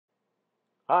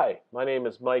Hi, my name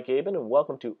is Mike Aben, and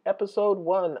welcome to episode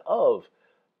 1 of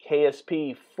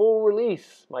KSP Full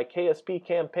Release, my KSP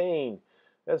campaign.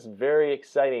 That's very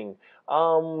exciting.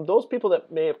 Those people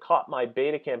that may have caught my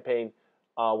beta campaign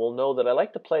will know that I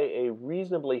like to play a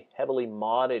reasonably heavily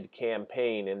modded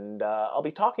campaign, and I'll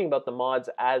be talking about the mods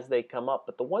as they come up,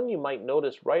 but the one you might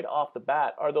notice right off the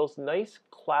bat are those nice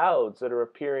clouds that are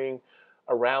appearing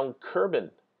around Kerbal.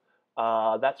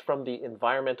 That's from the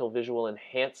Environmental Visual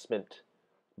Enhancement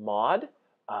mod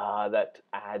that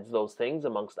adds those things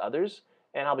amongst others,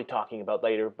 and I'll be talking about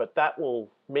later, but that will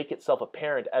make itself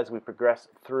apparent as we progress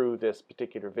through this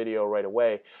particular video right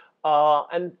away.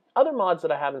 And other mods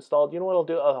that I have installed, you know what I'll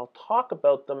do? I'll talk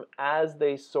about them as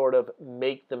they sort of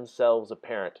make themselves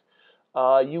apparent.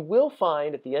 You will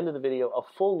find at the end of the video a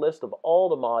full list of all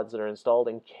the mods that are installed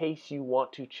in case you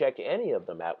want to check any of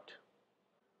them out.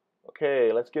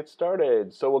 Okay, let's get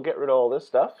started. So we'll get rid of all this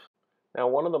stuff. Now,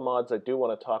 one of the mods I do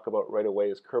want to talk about right away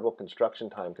is Kerbal Construction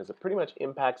Time, because it pretty much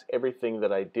impacts everything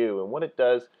that I do. And what it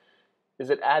does is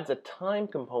it adds a time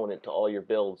component to all your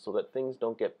builds so that things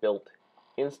don't get built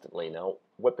instantly. Now,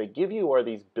 what they give you are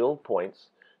these build points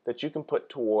that you can put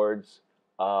towards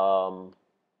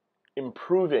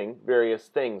improving various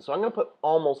things. So I'm going to put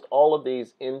almost all of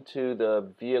these into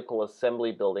the vehicle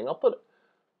assembly building. I'll put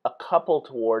a couple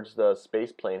towards the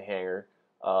space plane hangar,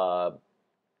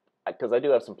 because I do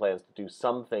have some plans to do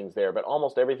some things there, but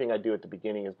almost everything I do at the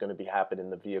beginning is going to happen in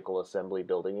the vehicle assembly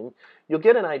building. And you'll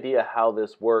get an idea how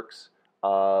this works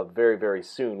very, very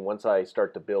soon once I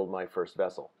start to build my first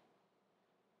vessel.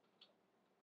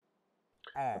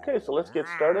 Okay, so let's get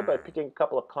started by picking a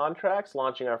couple of contracts,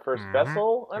 launching our first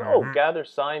vessel, and gather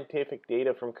scientific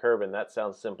data from Kerbal. That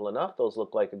sounds simple enough. Those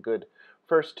look like a good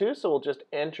first two, so we'll just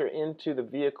enter into the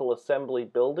vehicle assembly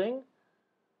building.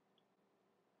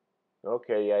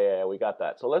 Okay, yeah, we got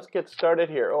that. So let's get started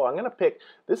here. Oh, I'm going to pick,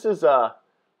 this is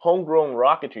Homegrown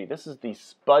Rocketry. This is the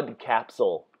SPUD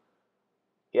capsule.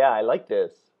 Yeah, I like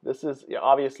this. This is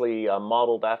obviously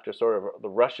modeled after sort of the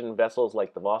Russian vessels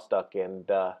like the Vostok and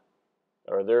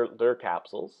or their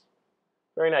capsules.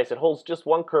 Very nice. It holds just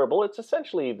one Kerbal. It's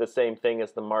essentially the same thing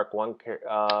as the Mark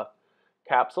I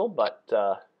capsule, but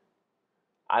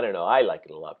I don't know. I like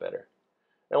it a lot better.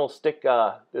 And we'll stick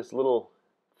this little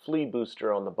flea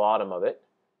booster on the bottom of it.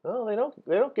 Well, they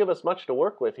don't give us much to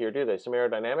work with here, do they? Some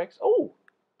aerodynamics. Oh,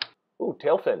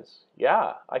 tail fins.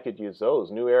 Yeah, I could use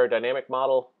those. New aerodynamic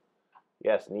model.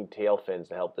 Yes, need tail fins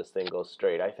to help this thing go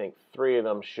straight. I think 3 of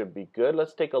them should be good.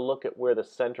 Let's take a look at where the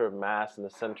center of mass and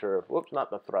the center of, whoops, not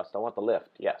the thrust. I want the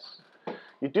lift. Yes.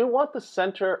 You do want the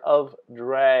center of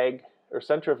drag or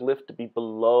center of lift to be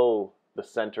below the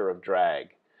center of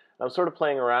drag. I'm sort of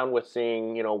playing around with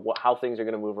seeing, you know, how things are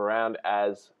going to move around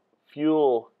as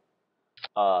fuel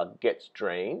gets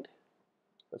drained.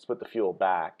 Let's put the fuel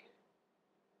back.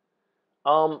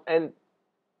 And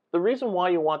the reason why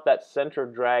you want that center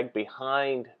of drag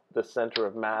behind the center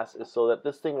of mass is so that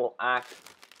this thing will act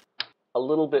a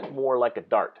little bit more like a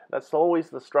dart. That's always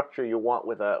the structure you want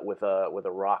with a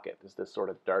rocket, is this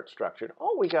sort of dart structure.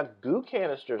 Oh, we got goo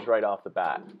canisters right off the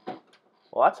bat.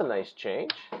 Well, that's a nice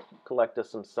change. Collect us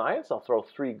some science. I'll throw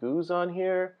 3 goos on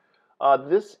here.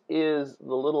 This is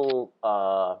the little,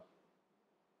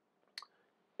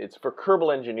 it's for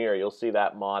Kerbal Engineer. You'll see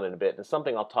that mod in a bit. It's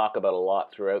something I'll talk about a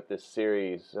lot throughout this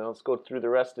series. So let's go through the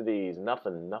rest of these.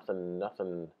 Nothing. A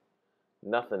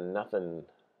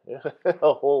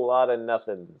whole lot of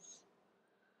nothings.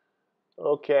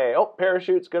 Okay, oh,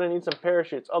 parachutes, gonna need some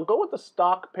parachutes. I'll go with the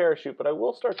stock parachute, but I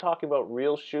will start talking about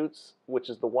real chutes, which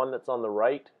is the one that's on the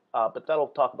right, but that'll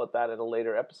talk about that in a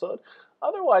later episode.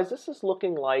 Otherwise, this is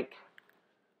looking like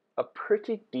a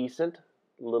pretty decent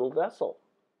little vessel.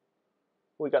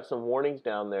 We got some warnings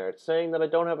down there. It's saying that I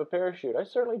don't have a parachute. I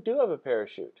certainly do have a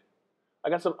parachute.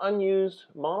 I got some unused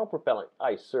monopropellant.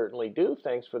 I certainly do.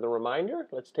 Thanks for the reminder.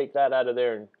 Let's take that out of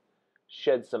there and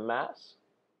shed some mass.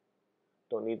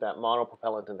 Don't need that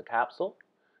monopropellant in the capsule.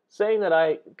 Saying that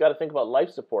I got to think about life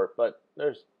support, but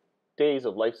there's days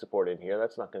of life support in here.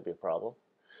 That's not going to be a problem.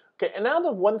 Okay, and now the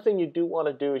one thing you do want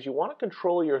to do is you want to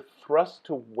control your thrust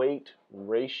to weight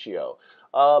ratio.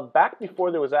 Back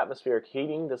before there was atmospheric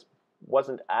heating, this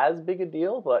wasn't as big a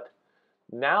deal, but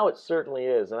now it certainly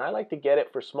is. And I like to get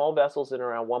it for small vessels in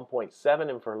around 1.7,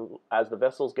 and for as the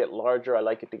vessels get larger, I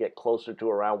like it to get closer to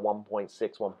around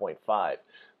 1.6, 1.5.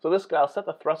 So this guy, I'll set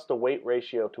the thrust to weight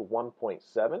ratio to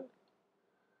 1.7.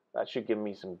 That should give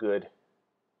me some good.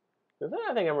 And then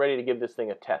I think I'm ready to give this thing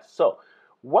a test. So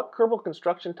what Kerbal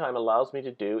Construction Time allows me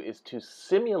to do is to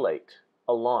simulate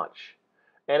a launch.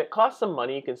 And it costs some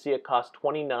money. You can see it costs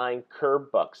 29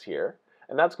 Kerb bucks here.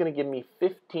 And that's going to give me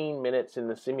 15 minutes in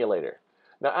the simulator.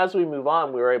 Now, as we move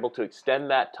on, we were able to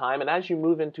extend that time, and as you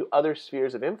move into other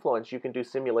spheres of influence, you can do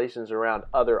simulations around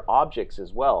other objects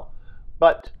as well.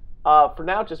 But for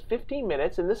now, just 15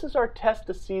 minutes, and this is our test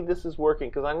to see this is working,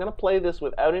 because I'm going to play this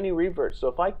without any reverts. So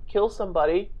if I kill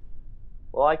somebody,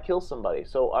 well, I kill somebody.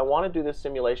 So I want to do this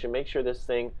simulation, make sure this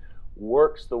thing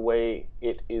works the way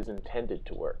it is intended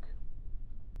to work.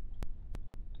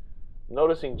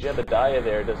 Noticing Jebediah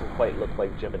there doesn't quite look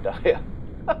like Jebediah.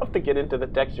 I'll have to get into the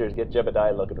textures, get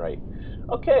Jebediah looking right.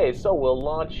 Okay, so we'll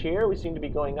launch here. We seem to be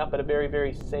going up at a very,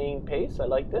 very sane pace. I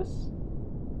like this.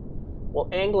 We'll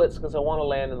angle it because I want to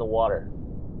land in the water.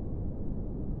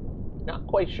 Not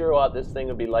quite sure what this thing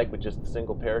would be like with just a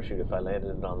single parachute if I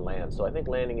landed it on land. So I think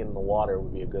landing in the water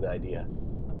would be a good idea.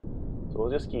 So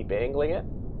we'll just keep angling it.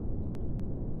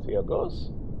 See how it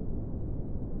goes.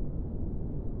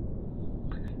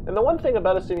 And the one thing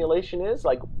about a simulation is,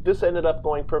 like, this ended up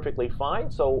going perfectly fine,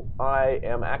 so I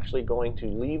am actually going to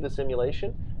leave the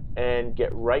simulation and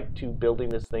get right to building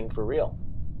this thing for real.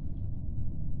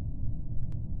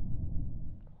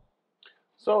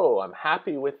 So I'm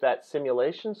happy with that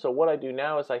simulation, so what I do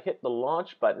now is I hit the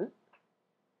launch button,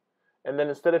 and then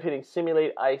instead of hitting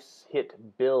simulate, I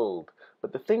hit build.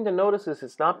 But the thing to notice is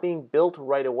it's not being built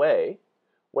right away.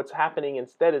 What's happening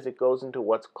instead is it goes into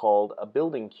what's called a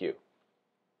building queue.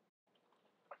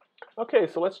 Okay,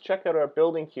 so let's check out our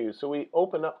building queue. So we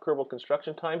open up Kerbal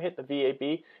Construction Time, hit the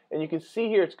VAB, and you can see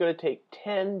here it's going to take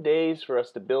 10 days for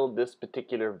us to build this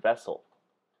particular vessel.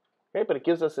 Okay, but it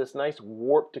gives us this nice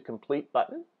warp to complete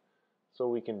button. So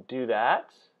we can do that,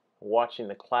 watching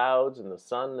the clouds and the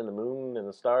sun and the moon and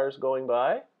the stars going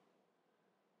by.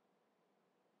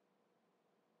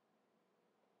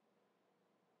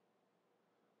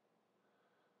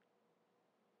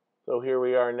 So here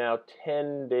we are now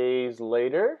 10 days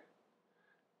later.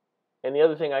 And the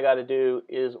other thing I got to do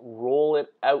is roll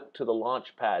it out to the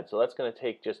launch pad. So that's going to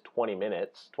take just 20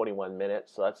 minutes, 21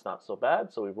 minutes, so that's not so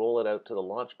bad. So we roll it out to the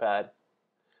launch pad.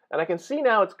 And I can see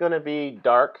now it's going to be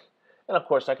dark. And of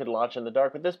course I could launch in the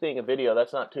dark, but this being a video,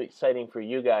 that's not too exciting for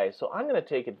you guys. So I'm going to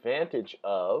take advantage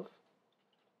of,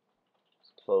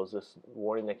 let's close this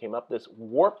warning that came up, this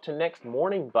warp to next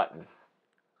morning button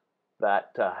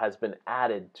that has been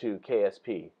added to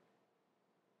KSP.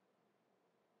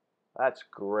 That's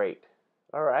great.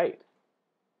 All right.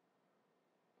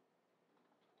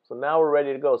 So now we're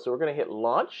ready to go. So we're going to hit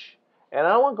launch. And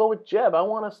I don't want to go with Jeb. I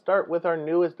want to start with our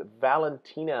newest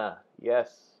Valentina. Yes,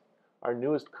 our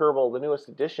newest Kerbal, the newest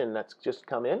edition that's just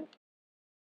come in.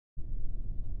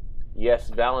 Yes,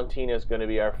 Valentina is going to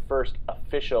be our first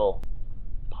official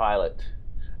pilot.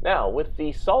 Now, with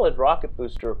the solid rocket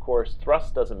booster, of course,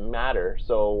 thrust doesn't matter.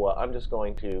 So I'm just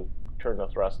going to turn the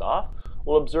thrust off.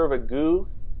 We'll observe a goo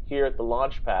here at the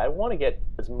launch pad. We want to get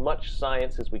as much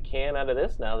science as we can out of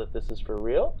this now that this is for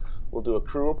real. We'll do a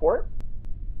crew report.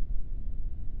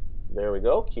 There we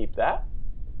go, keep that.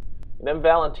 And then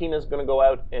Valentina's going to go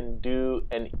out and do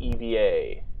an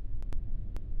EVA.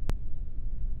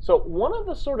 So one of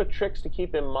the sort of tricks to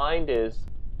keep in mind is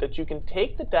that you can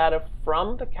take the data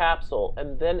from the capsule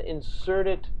and then insert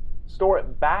it, store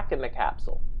it back in the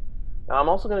capsule. Now I'm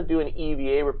also going to do an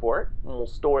EVA report, and we'll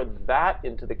store that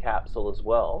into the capsule as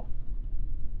well.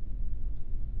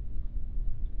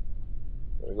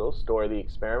 There we go, store the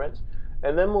experiments.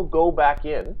 And then we'll go back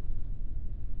in,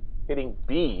 hitting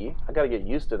B. I got to get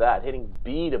used to that, hitting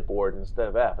B to board instead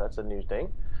of F. That's a new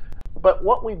thing. But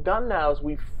what we've done now is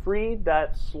we've freed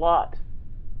that slot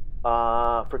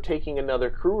for taking another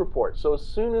crew report. So as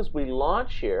soon as we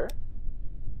launch here,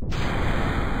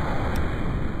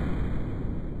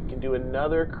 do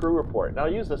another crew report. Now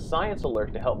I'll use the science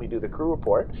alert to help me do the crew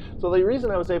report. So the reason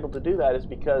I was able to do that is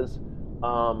because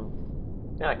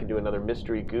I can do another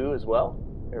mystery goo as well.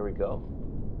 There we go.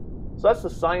 So that's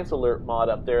the science alert mod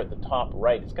up there at the top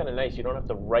right. It's kind of nice. You don't have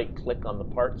to right click on the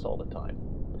parts all the time.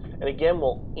 And again,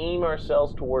 we'll aim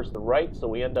ourselves towards the right so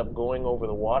we end up going over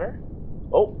the water.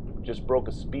 Oh, just broke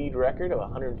a speed record of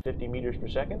 150 meters per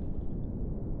second.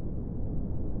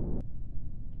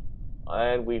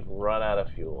 And we've run out of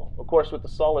fuel. Of course, with the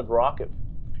solid rocket,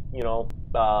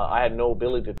 I had no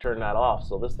ability to turn that off,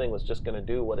 so this thing was just going to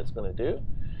do what it's going to do.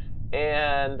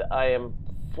 And I am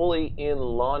fully in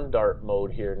lawn dart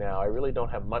mode here now. I really don't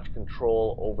have much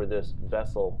control over this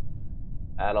vessel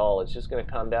at all. It's just going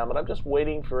to come down, but I'm just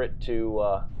waiting for it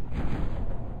to,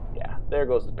 yeah, there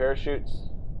goes the parachutes.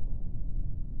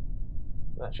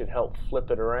 That should help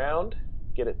flip it around,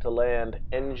 get it to land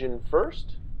engine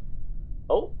first.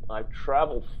 Oh, I've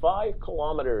traveled 5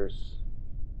 kilometers.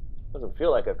 Doesn't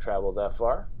feel like I've traveled that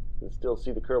far. You can still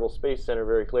see the Kerbal Space Center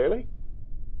very clearly.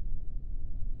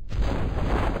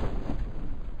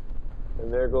 And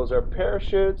And there goes our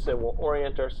parachutes, and we'll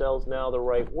orient ourselves now the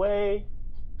right way.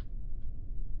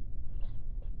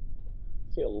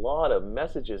 See, a lot of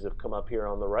messages have come up here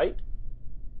on the right.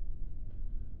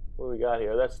 What do we got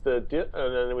here? That's the,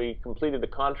 and then we completed the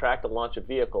contract to launch a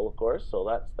vehicle, of course,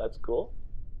 so that's cool.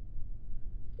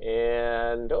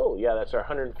 And oh yeah, that's our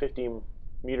 150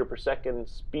 meter per second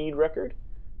speed record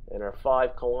and our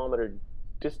 5 kilometer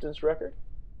distance record.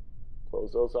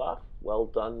 Close those off. Well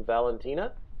done,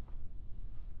 Valentina.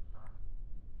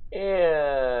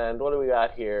 And what do we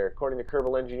got here? According to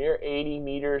Kerbal Engineer, 80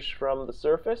 meters from the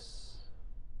surface.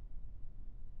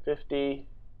 50,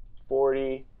 40.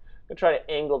 I'm going to try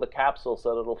to angle the capsule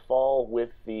so that it'll fall with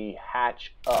the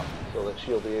hatch up so that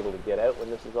she'll be able to get out when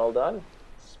this is all done.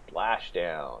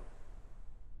 Splashdown.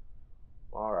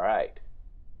 All right.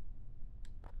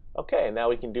 Okay, now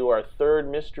we can do our third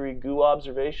mystery goo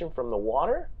observation from the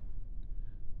water.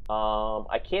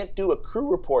 I can't do a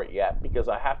crew report yet because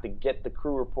I have to get the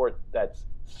crew report that's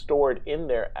stored in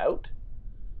there out.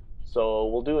 So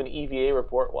we'll do an EVA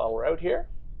report while we're out here.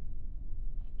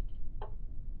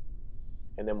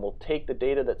 And then we'll take the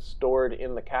data that's stored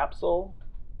in the capsule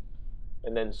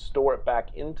and then store it back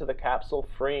into the capsule,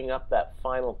 freeing up that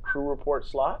final crew report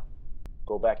slot.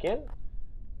 Go back in,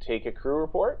 take a crew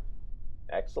report.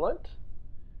 Excellent.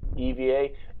 EVA.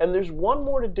 And there's one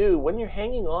more to do. When you're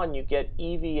hanging on, you get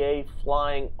EVA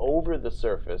flying over the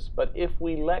surface. But if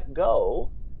we let go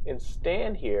and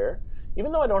stand here,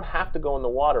 even though I don't have to go in the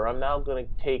water, I'm now going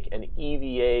to take an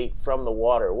EVA from the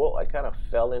water. Whoa, I kind of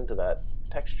fell into that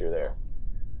texture there.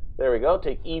 There we go.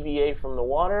 Take EVA from the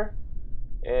water.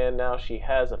 And now she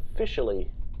has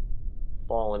officially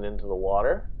fallen into the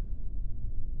water.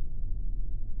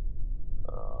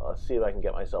 Let's see if I can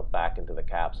get myself back into the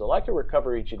capsule. I can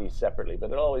recover each of these separately,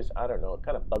 but it always, I don't know, it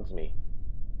kind of bugs me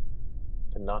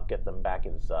to not get them back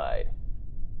inside.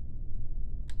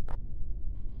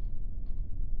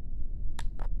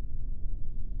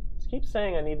 Just keep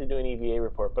saying I need to do an EVA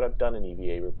report, but I've done an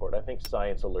EVA report. I think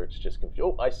Science Alert's just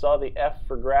confused. Oh, I saw the F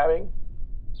for grabbing.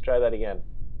 Let's try that again.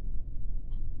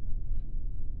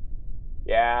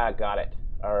 Yeah, got it.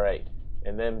 All right.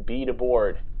 And then B to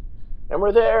board. And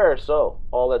we're there, so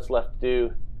all that's left to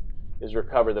do is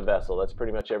recover the vessel. That's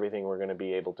pretty much everything we're going to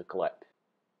be able to collect.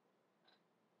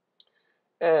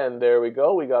 And there we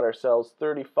go. We got ourselves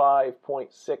 35.6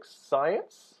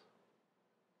 science,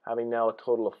 having now a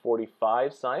total of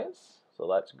 45 science, so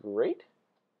that's great.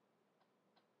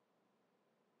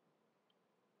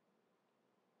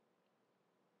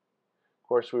 Of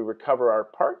course, we recover our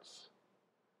parts.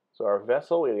 So our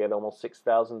vessel, we get almost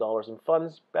 $6,000 in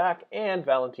funds back, and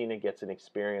Valentina gets an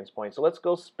experience point. So let's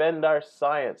go spend our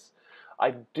science.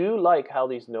 I do like how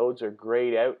these nodes are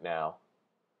grayed out now.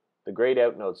 The grayed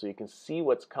out nodes, so you can see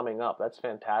what's coming up. That's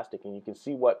fantastic. And you can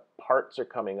see what parts are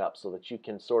coming up so that you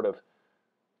can sort of,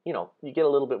 you know, you get a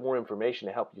little bit more information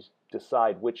to help you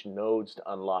decide which nodes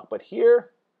to unlock. But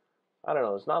here, I don't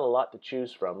know, there's not a lot to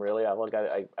choose from, really.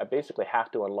 I basically have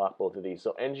to unlock both of these.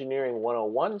 So Engineering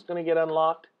 101 is going to get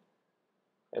unlocked.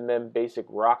 And then basic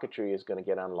rocketry is going to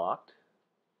get unlocked.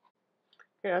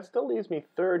 Okay, that still leaves me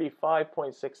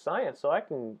 35.6 science, so I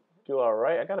can do all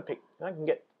right. I can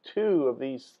get 2 of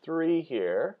these 3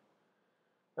 here.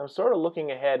 I'm sort of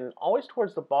looking ahead, and always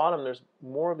towards the bottom, there's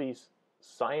more of these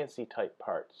sciencey type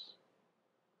parts.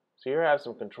 So here I have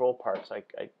some control parts. I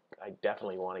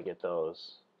definitely want to get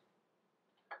those.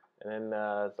 And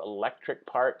then electric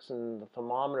parts and the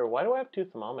thermometer. Why do I have 2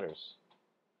 thermometers?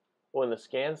 Oh, and the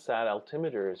ScanSat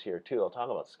altimeter is here too. I'll talk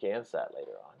about ScanSat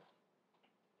later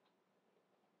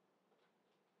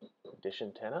on. Dish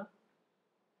antenna.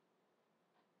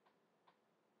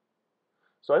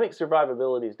 So I think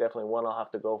survivability is definitely one I'll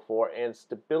have to go for. And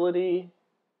stability,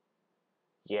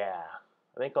 yeah,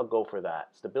 I think I'll go for that.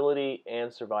 Stability and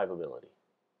survivability.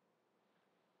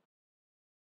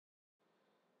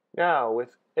 Now,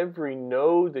 with every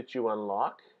node that you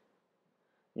unlock,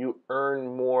 you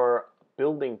earn more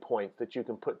building points that you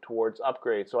can put towards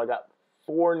upgrades. So I got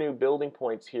 4 new building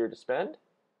points here to spend.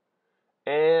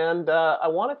 And I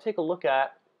want to take a look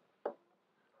at,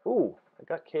 ooh, I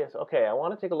got KS. Okay, I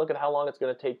want to take a look at how long it's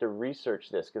going to take to research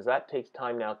this, because that takes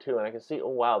time now too. And I can see, oh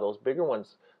wow, those bigger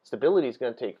ones, stability is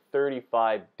going to take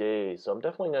 35 days. So I'm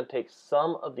definitely going to take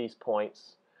some of these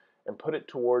points and put it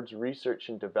towards research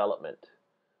and development.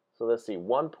 So let's see,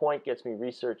 1 point gets me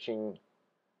researching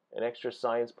an extra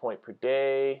science point per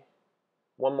day.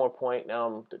 1 more point, now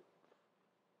I'm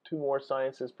 2 more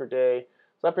sciences per day.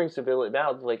 So that brings stability.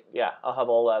 Now, like, yeah, I'll have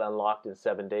all that unlocked in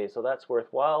 7 days, so that's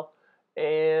worthwhile.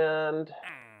 And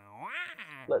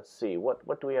let's see, what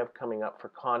do we have coming up for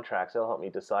contracts? That'll help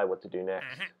me decide what to do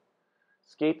next.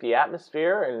 escape the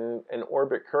atmosphere and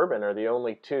orbit Kerbal are the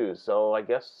only two. So I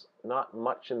guess not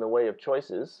much in the way of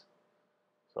choices.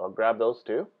 So I'll grab those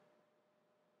two.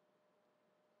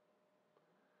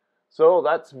 So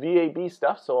that's VAB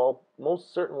stuff. So I'll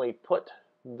most certainly put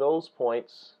those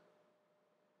points.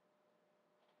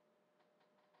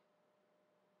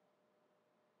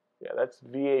 Yeah, that's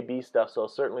VAB stuff. So I'll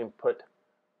certainly put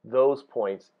those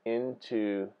points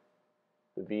into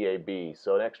the VAB.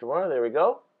 So an extra one, there we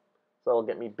go. So it'll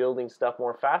get me building stuff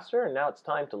more faster, and now it's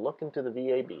time to look into the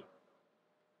VAB.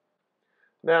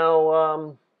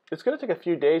 Now, it's going to take a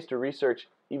few days to research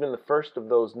even the first of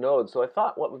those nodes, so I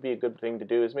thought what would be a good thing to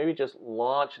do is maybe just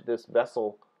launch this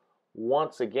vessel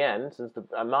once again, since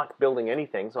I'm not building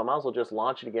anything, so I might as well just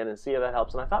launch it again and see if that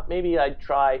helps. And I thought maybe I'd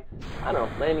try, I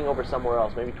don't know, landing over somewhere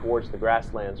else, maybe towards the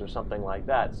grasslands or something like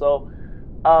that. So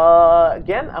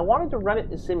again, I wanted to run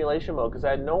it in simulation mode because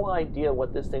I had no idea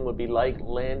what this thing would be like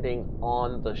landing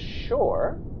on the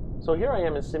shore. So here I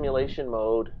am in simulation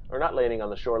mode, or not landing on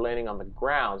the shore, landing on the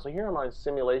ground. So here I'm in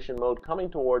simulation mode, coming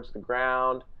towards the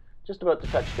ground, just about to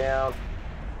touch down.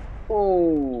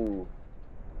 Oh.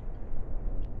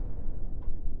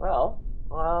 Well,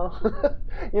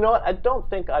 you know what? I don't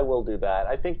think I will do that.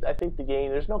 I think the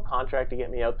gain, there's no contract to get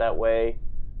me out that way.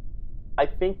 I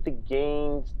think the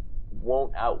gains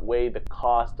won't outweigh the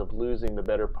cost of losing the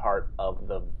better part of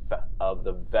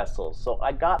the vessel. So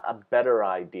I got a better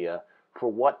idea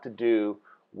for what to do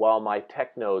while my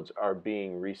tech nodes are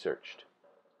being researched.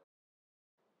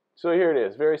 So here it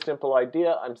is, very simple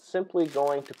idea. I'm simply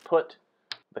going to put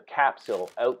the capsule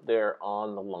out there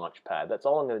on the launch pad. That's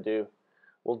all I'm going to do.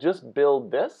 We'll just build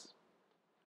this.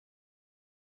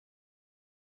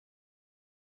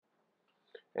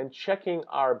 And checking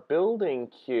our building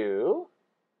queue,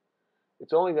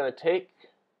 it's only going to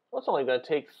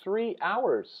take 3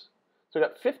 hours. So we've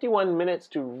got 51 minutes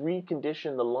to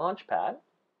recondition the launch pad.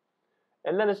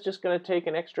 And then it's just going to take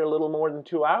an extra little more than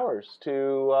 2 hours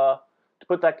to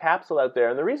put that capsule out there.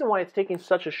 And the reason why it's taking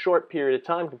such a short period of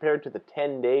time compared to the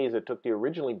 10 days it took to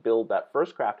originally build that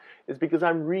first craft is because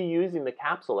I'm reusing the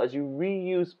capsule. As you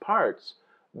reuse parts,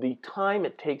 the time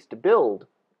it takes to build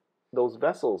those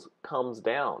vessels comes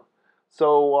down.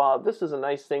 So this is a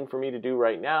nice thing for me to do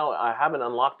right now. I haven't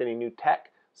unlocked any new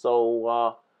tech,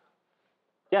 so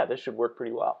yeah, this should work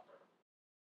pretty well.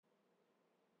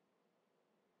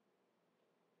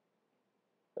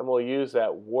 And we'll use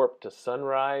that warp to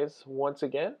sunrise once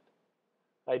again.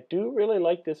 I do really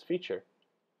like this feature.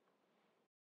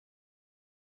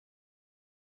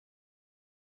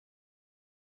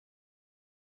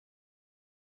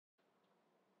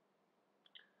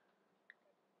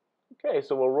 Okay,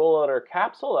 so we'll roll out our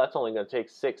capsule. That's only going to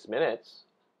take 6 minutes.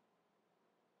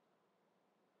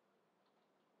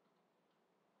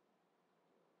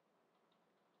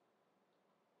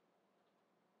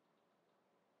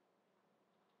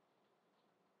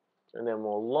 And then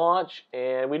we'll launch,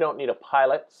 and we don't need a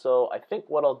pilot, so I think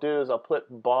what I'll do is I'll put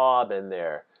Bob in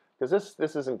there, because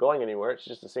this isn't going anywhere, it's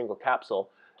just a single capsule.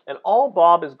 And all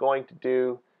Bob is going to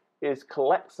do is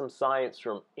collect some science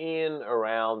from in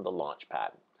around the launch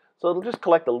pad. So it'll just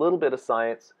collect a little bit of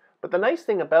science, but the nice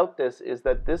thing about this is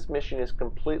that this mission is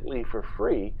completely for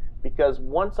free, because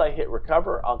once I hit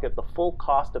recover, I'll get the full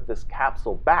cost of this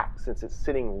capsule back, since it's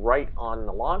sitting right on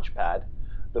the launch pad.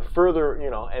 The further,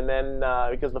 and then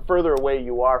because the further away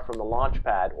you are from the launch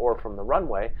pad or from the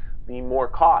runway, the more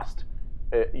cost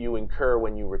you incur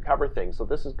when you recover things. So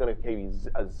this is going to be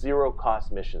a zero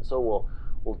cost mission. So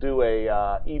we'll do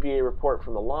a EVA report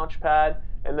from the launch pad,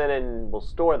 and then we'll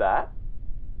store that.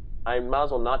 I might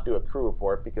as well not do a crew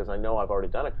report because I know I've already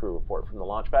done a crew report from the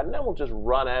launch pad, and then we'll just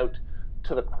run out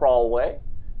to the crawlway,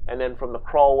 and then from the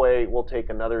crawlway we'll take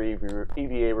another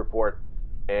EVA report.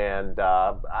 And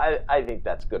I think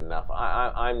that's good enough.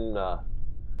 I'll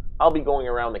be going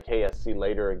around the KSC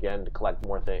later again to collect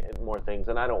more things,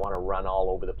 and I don't want to run all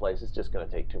over the place. It's just going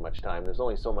to take too much time. There's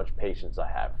only so much patience I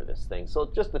have for this thing.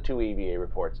 So just the 2 EVA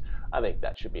reports, I think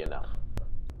that should be enough.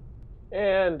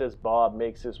 And as Bob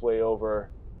makes his way over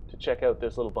to check out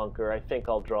this little bunker, I think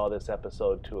I'll draw this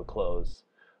episode to a close.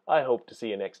 I hope to see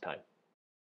you next time.